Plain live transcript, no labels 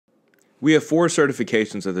We have 4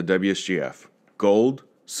 certifications at the WSGF: Gold,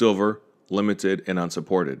 Silver, Limited, and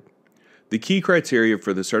Unsupported. The key criteria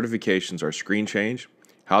for the certifications are screen change,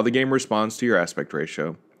 how the game responds to your aspect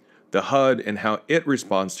ratio, the HUD and how it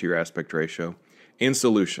responds to your aspect ratio, and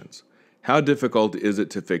solutions. How difficult is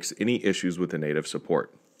it to fix any issues with the native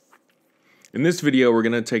support? In this video, we're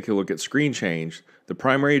going to take a look at screen change, the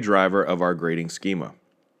primary driver of our grading schema.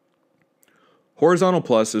 Horizontal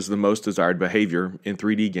plus is the most desired behavior in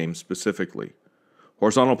 3D games specifically.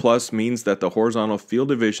 Horizontal plus means that the horizontal field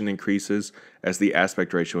of vision increases as the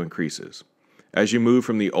aspect ratio increases. As you move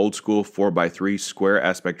from the old school 4:3 square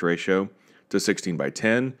aspect ratio to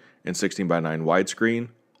 16:10 and 16:9 widescreen,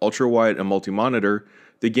 ultra-wide, and multi-monitor,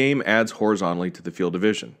 the game adds horizontally to the field of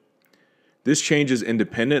vision. This change is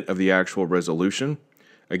independent of the actual resolution.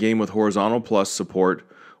 A game with horizontal plus support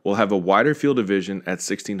will have a wider field of vision at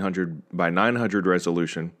 1600 by 900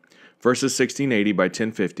 resolution versus 1680 by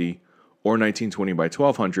 1050 or 1920 by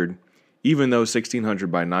 1200, even though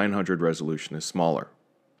 1600 by 900 resolution is smaller.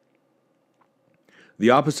 The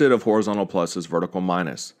opposite of horizontal plus is vertical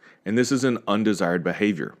minus, and this is an undesired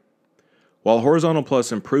behavior. While horizontal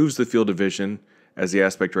plus improves the field of vision as the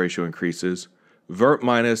aspect ratio increases, vert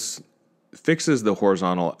minus fixes the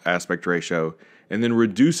horizontal aspect ratio and then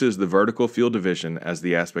reduces the vertical field of vision as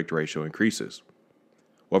the aspect ratio increases.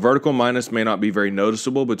 While vertical minus may not be very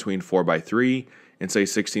noticeable between 4:3 and say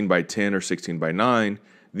 16:10 or 16:9,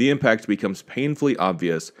 the impact becomes painfully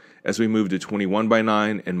obvious as we move to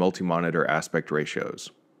 21:9 and multi-monitor aspect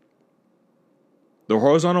ratios. The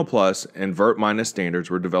horizontal plus and vert minus standards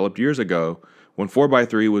were developed years ago when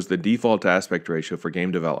 4:3 was the default aspect ratio for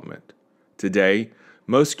game development. Today,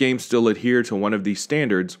 most games still adhere to one of these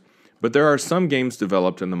standards, but there are some games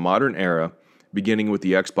developed in the modern era, beginning with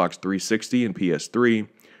the Xbox 360 and PS3,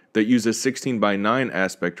 that use a 16:9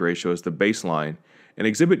 aspect ratio as the baseline and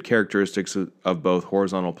exhibit characteristics of both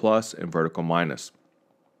horizontal plus and vertical minus.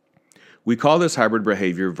 We call this hybrid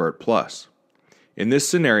behavior vert plus. In this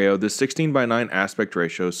scenario, the 16:9 aspect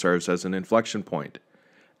ratio serves as an inflection point.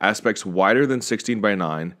 Aspects wider than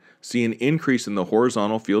 16:9 see an increase in the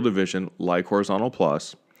horizontal field of vision like horizontal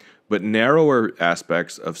plus, but narrower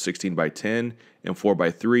aspects of 16:10 and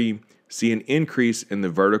 4:3 see an increase in the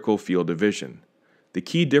vertical field of vision. The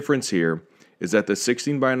key difference here is that the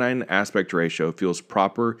 16:9 aspect ratio feels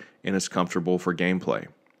proper and is comfortable for gameplay.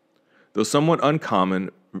 Though somewhat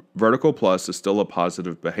uncommon, vertical plus is still a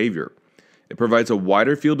positive behavior. It provides a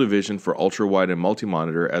wider field of vision for ultra-wide and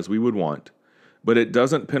multi-monitor as we would want, but it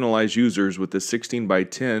doesn't penalize users with the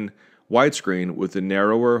 16:10 widescreen with a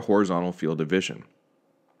narrower horizontal field of vision.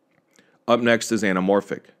 Up next is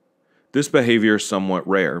anamorphic. This behavior is somewhat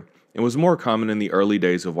rare and was more common in the early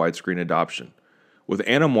days of widescreen adoption. With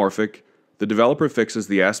anamorphic, the developer fixes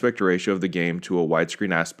the aspect ratio of the game to a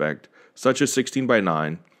widescreen aspect, such as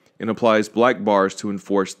 16:9, and applies black bars to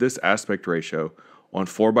enforce this aspect ratio on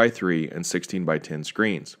 4:3 and 16:10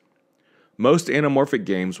 screens. Most anamorphic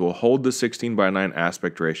games will hold the 16:9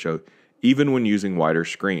 aspect ratio even when using wider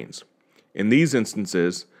screens. In these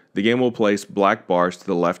instances, the game will place black bars to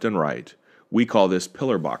the left and right. We call this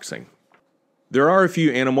pillar boxing. There are a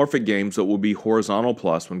few anamorphic games that will be horizontal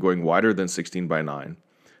plus when going wider than 16:9,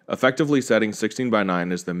 effectively setting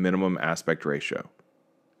 16:9 as the minimum aspect ratio.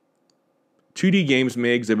 2D games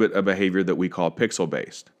may exhibit a behavior that we call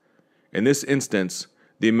pixel-based. In this instance,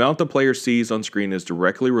 the amount the player sees on screen is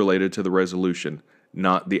directly related to the resolution,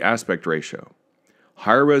 not the aspect ratio.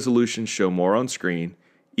 Higher resolutions show more on screen,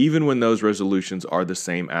 even when those resolutions are the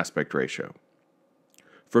same aspect ratio.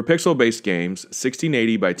 For pixel-based games,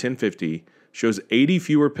 1680 by 1050 shows 80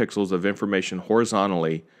 fewer pixels of information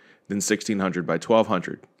horizontally than 1600 by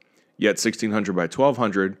 1200, yet 1600 by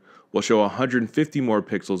 1200 will show 150 more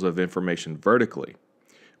pixels of information vertically.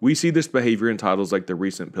 We see this behavior in titles like the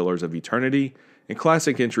recent Pillars of Eternity and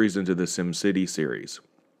classic entries into the SimCity series.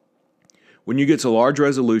 When you get to large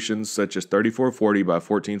resolutions such as 3440 by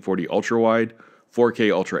 1440 ultra-wide,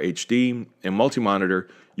 4K Ultra HD, and multi-monitor,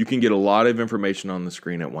 you can get a lot of information on the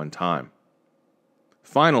screen at one time.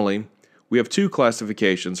 Finally, we have 2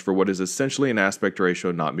 classifications for what is essentially an aspect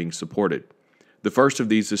ratio not being supported. The first of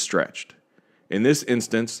these is stretched. In this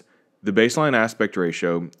instance, the baseline aspect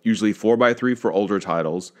ratio, usually 4:3 for older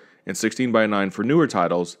titles and 16:9 for newer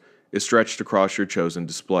titles, is stretched across your chosen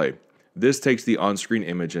display. This takes the on-screen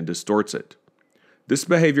image and distorts it. This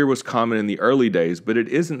behavior was common in the early days, but it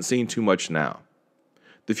isn't seen too much now.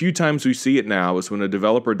 The few times we see it now is when a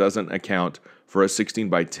developer doesn't account for a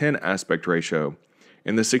 16:10 aspect ratio,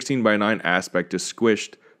 and the 16:9 aspect is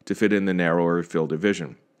squished to fit in the narrower field of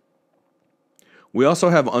vision. We also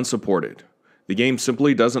have Unsupported. The game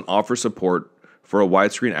simply doesn't offer support for a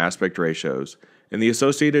widescreen aspect ratios, and the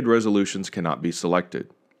associated resolutions cannot be selected.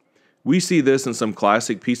 We see this in some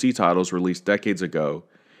classic PC titles released decades ago,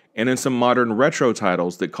 and in some modern retro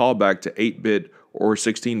titles that call back to 8-bit or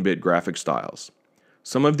 16-bit graphic styles.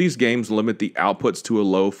 Some of these games limit the outputs to a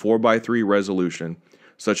low 4:3 resolution,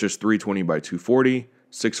 such as 320x240,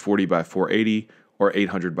 640x480, or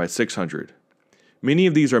 800x600. Many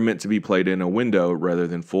of these are meant to be played in a window rather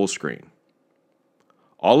than full screen.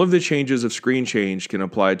 All of the changes of screen change can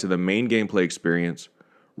apply to the main gameplay experience,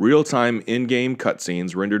 real-time in-game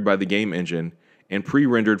cutscenes rendered by the game engine, and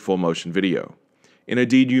pre-rendered full-motion video. And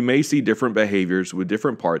indeed, you may see different behaviors with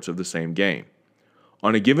different parts of the same game.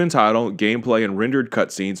 On a given title, gameplay and rendered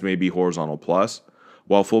cutscenes may be horizontal plus,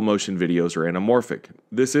 while full-motion videos are anamorphic.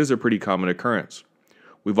 This is a pretty common occurrence.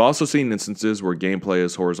 We've also seen instances where gameplay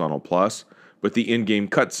is horizontal plus, but the in-game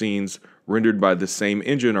cutscenes rendered by the same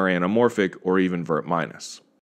engine are anamorphic or even Vert minus.